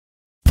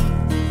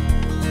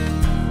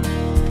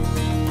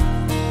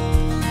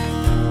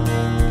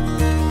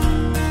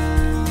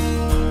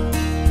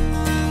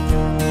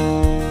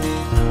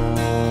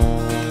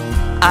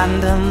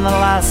And in the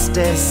last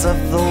days of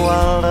the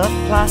world of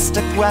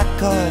plastic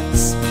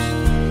records,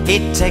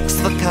 he takes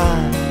the car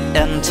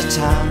into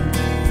town.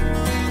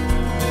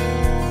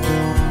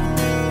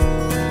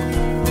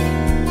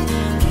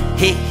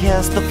 He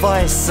hears the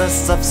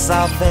voices of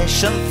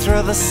salvation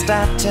through the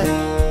static,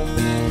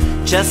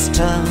 just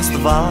turns the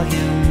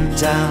volume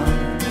down.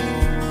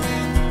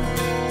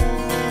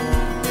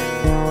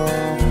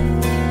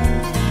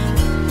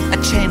 A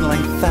chain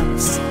link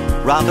fence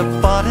round a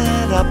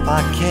boarded up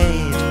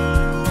arcade,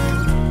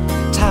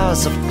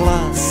 towers of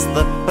glass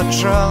that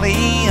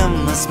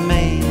petroleum has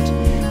made.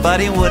 But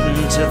he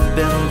wouldn't have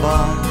been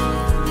born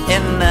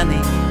in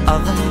any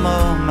other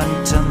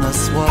moment in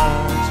this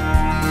world.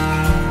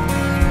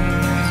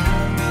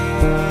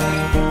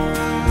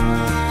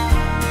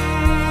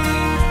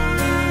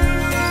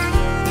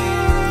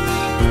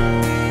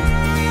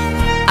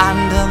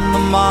 And in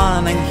the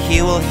morning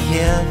he will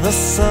hear the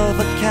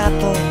silver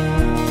kettle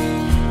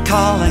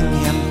calling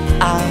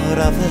him out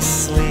of his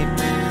sleep.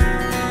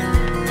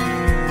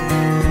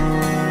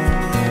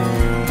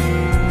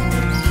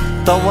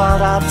 The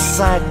world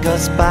outside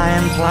goes by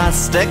in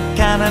plastic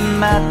and in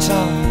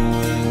metal.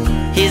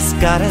 He's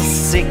got his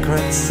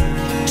secrets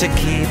to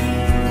keep.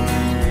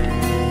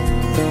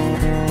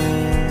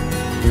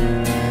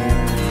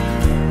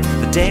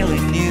 The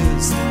daily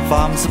news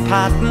forms a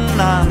pattern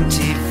on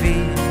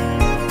TV.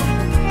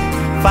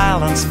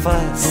 Violence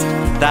first,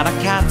 then a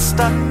cat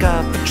stuck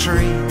up a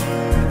tree.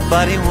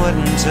 But he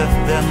wouldn't have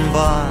been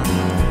born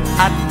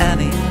at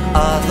any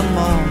other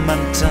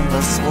moment in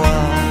this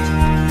world.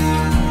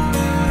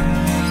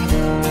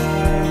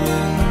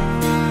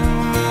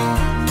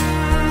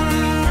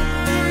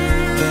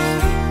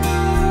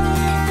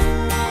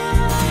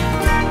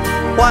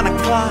 1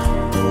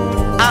 o'clock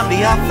and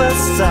the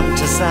office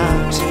empties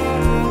out.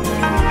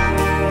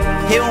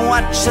 He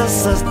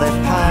watches as they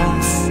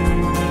pass,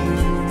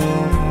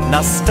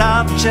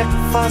 nostalgic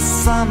for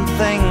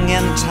something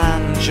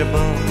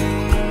intangible,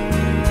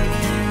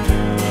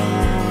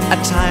 a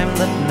time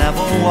that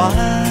never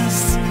was.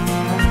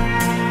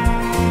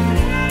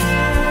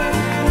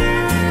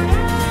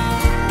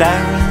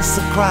 There is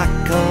a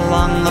crack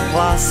along the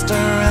plaster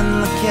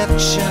in the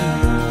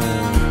kitchen.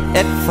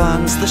 It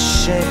forms the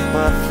shape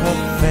of her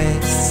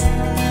face.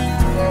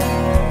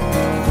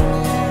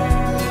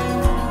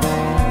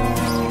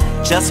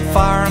 Just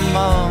for a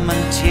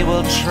moment he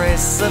will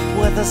trace it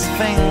with his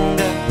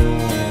finger.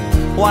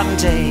 One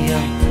day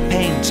he'll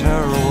paint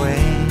her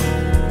away.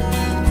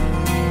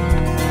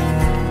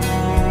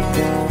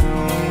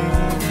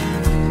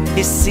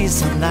 He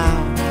sees her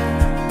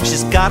now.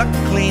 She's got a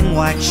clean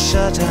white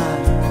shirt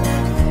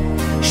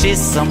on. She's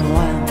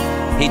someone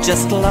he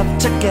just loved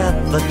to get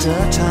the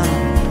dirt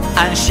on.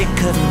 And she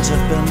couldn't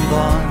have been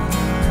born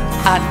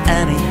at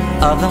any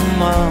other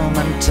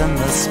moment in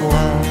this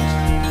world.